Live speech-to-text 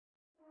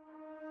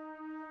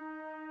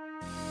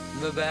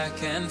The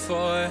back and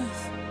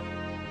forth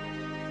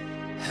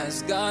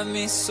has got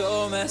me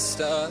so messed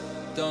up.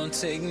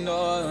 Don't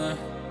ignore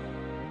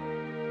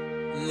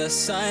the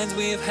signs.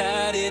 We've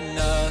had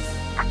enough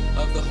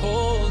of the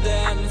whole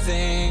damn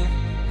thing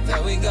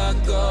that we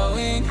got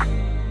going.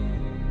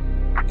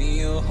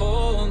 You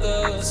hold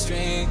the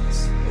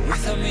strings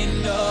without me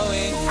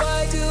knowing.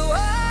 Why do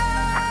I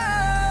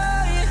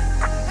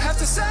have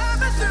to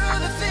suffer through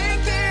the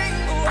thinking?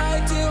 Why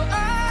do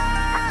I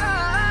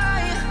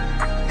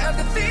have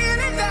the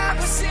feeling that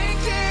we're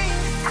sinking?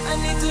 I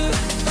need to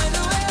find a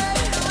way.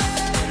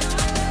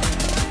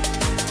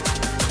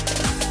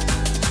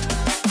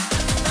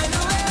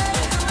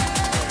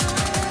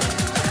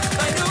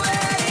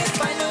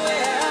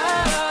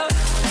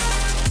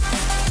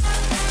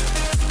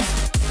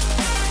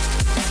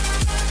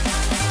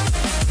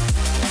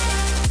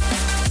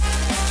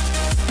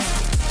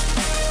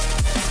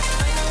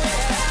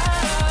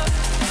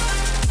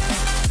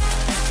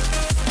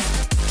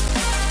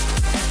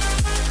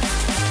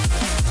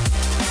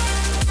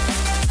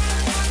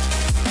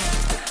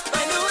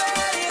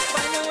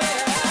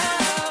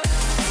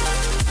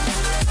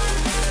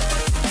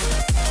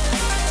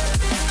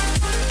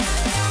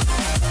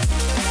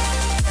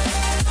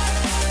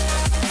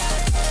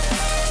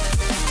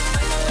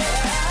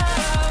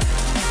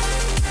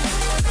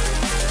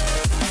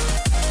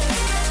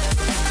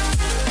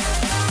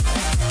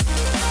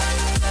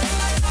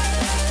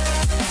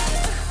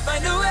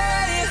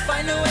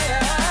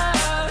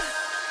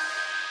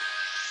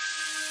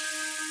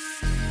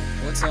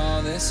 What's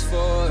all this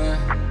for?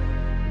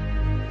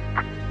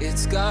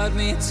 It's got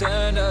me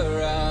turned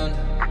around,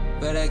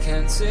 but I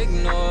can't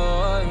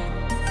ignore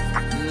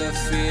the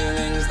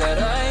feelings that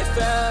I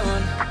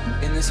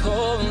found in this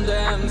whole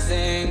damn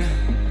thing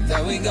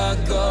that we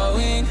got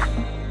going.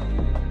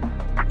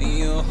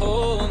 You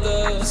hold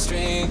the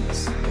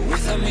strings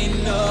without me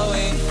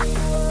knowing.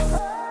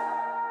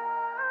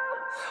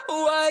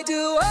 Why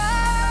do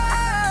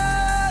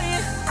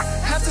I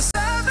have to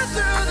suffer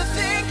through the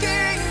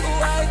thinking?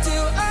 Why do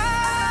I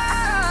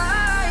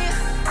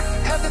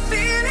have the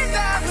feeling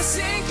that we're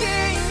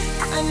sinking?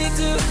 I need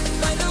to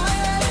find a way.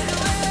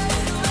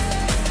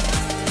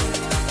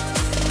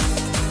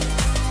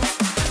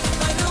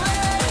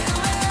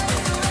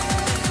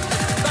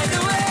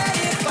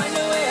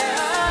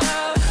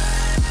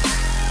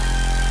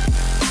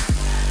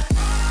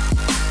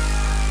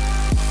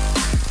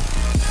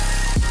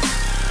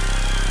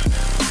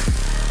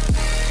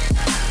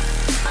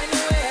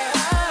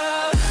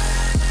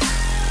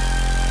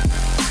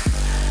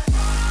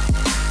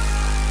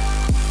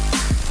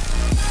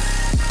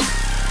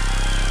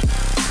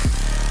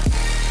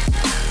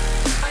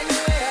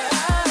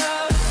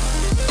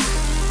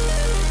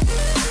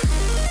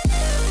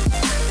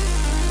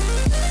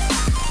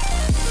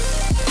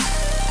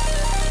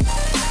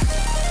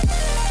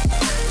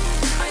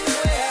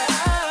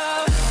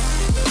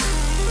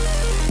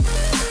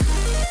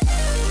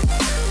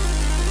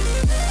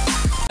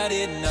 Had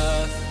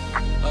enough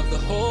of the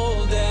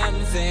whole damn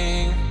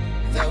thing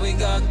that we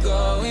got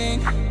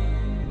going.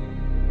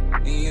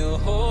 You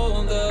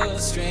hold the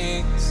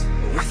strings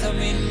without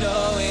me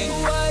knowing.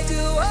 Why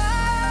do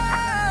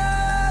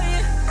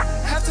I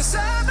have to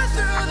suffer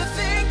through the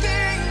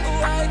thinking?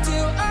 Why do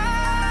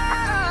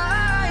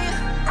I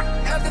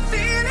have the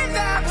feeling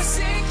that we're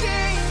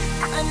sinking?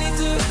 I need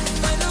to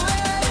find a way.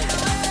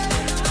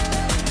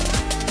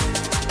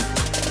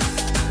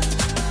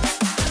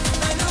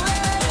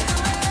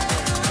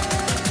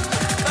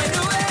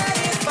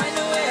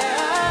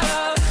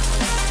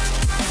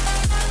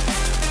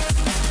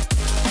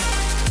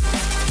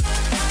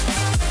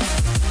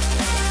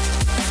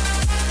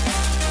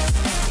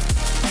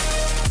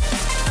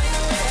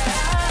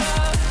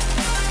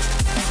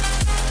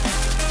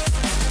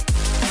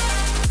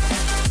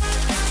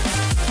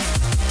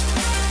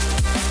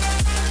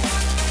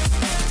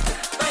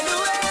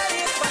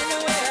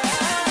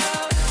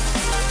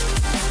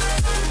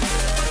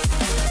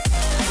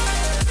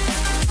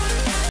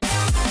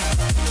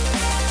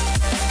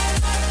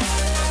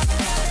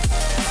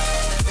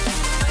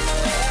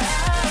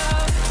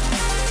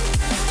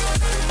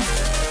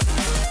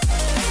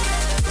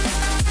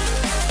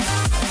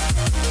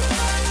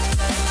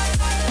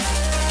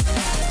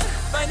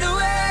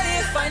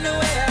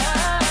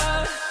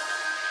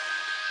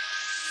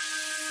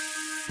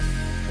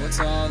 What's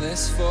all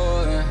this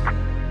for?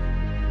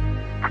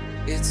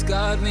 It's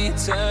got me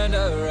turned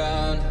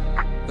around,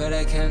 but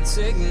I can't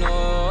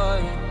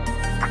ignore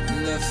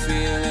the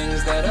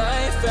feelings that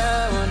I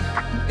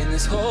found in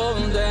this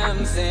whole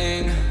damn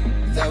thing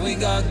that we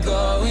got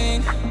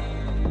going.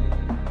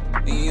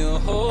 You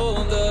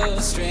hold the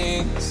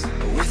strings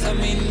without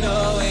me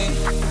knowing.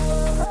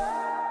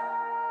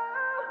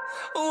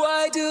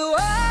 Why do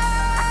I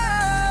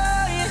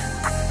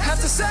have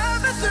to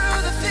suffer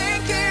through the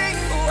thinking?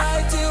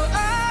 Why do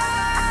I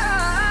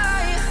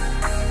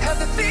have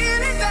the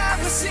feeling that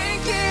we're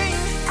sinking?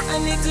 I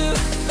need to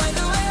find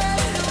a way.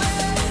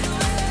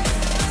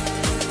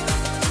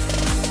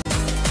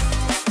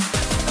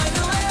 Find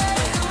a way.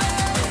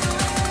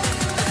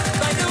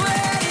 Find a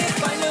way.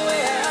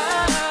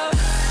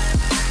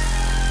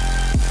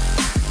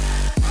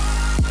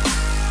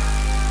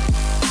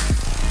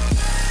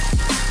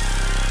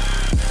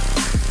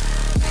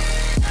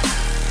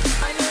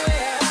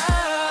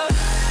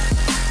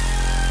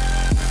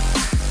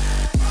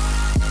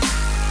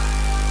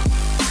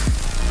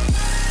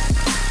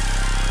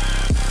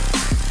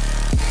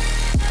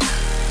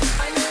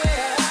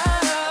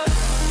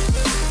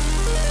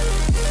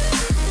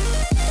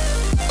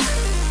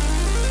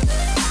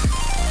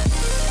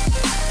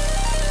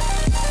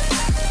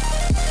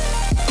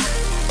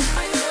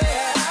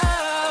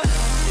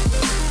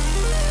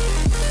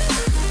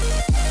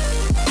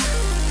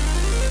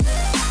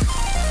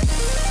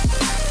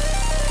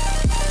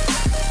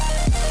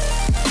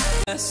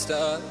 messed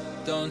up,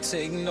 don't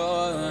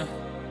ignore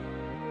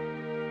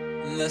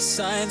the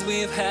signs.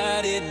 We've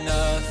had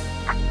enough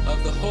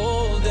of the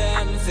whole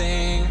damn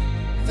thing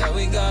that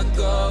we got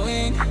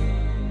going.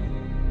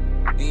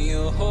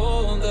 You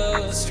hold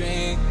the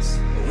strings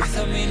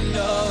without me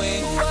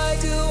knowing. Why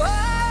do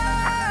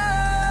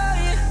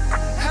I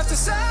have to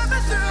suffer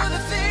through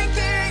the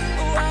thinking?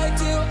 Why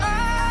do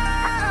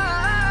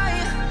I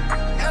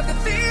have the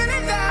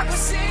feeling that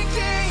we're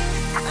sinking?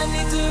 I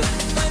need to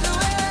find a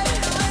way.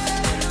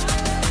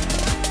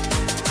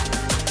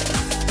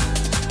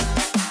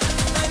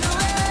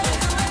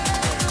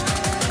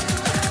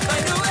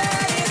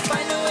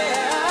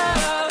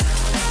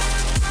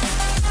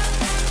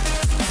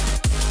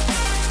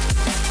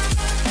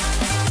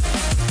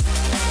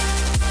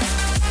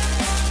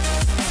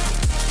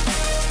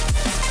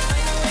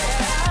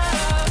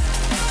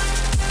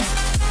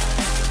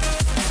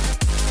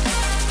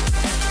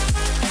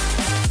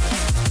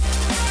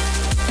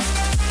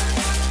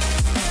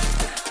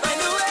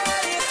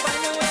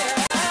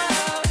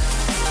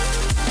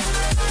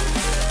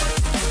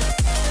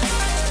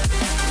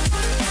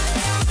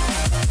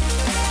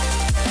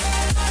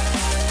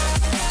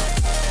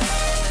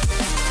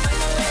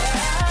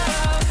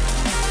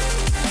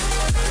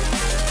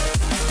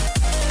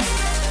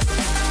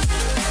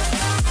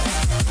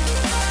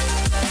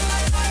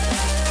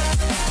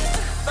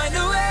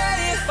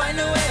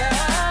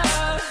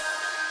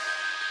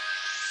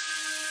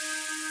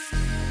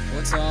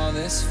 What's all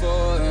this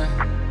for?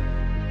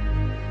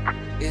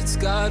 It's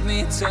got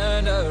me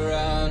turned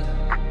around,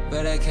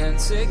 but I can't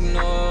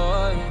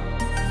ignore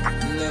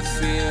the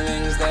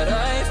feelings that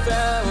I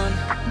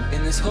found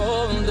in this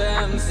whole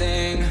damn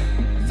thing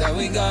that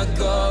we got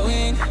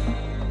going.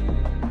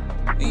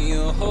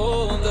 You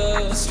hold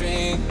the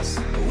strings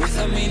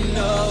without me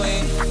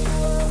knowing.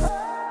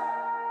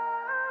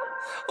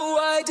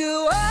 Why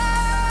do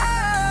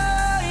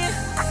I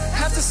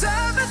have to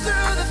suffer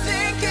through the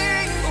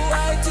thinking?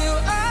 Why do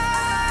I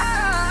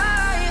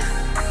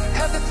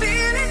have the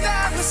feeling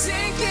that we're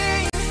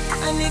sinking?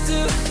 I need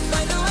to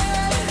find a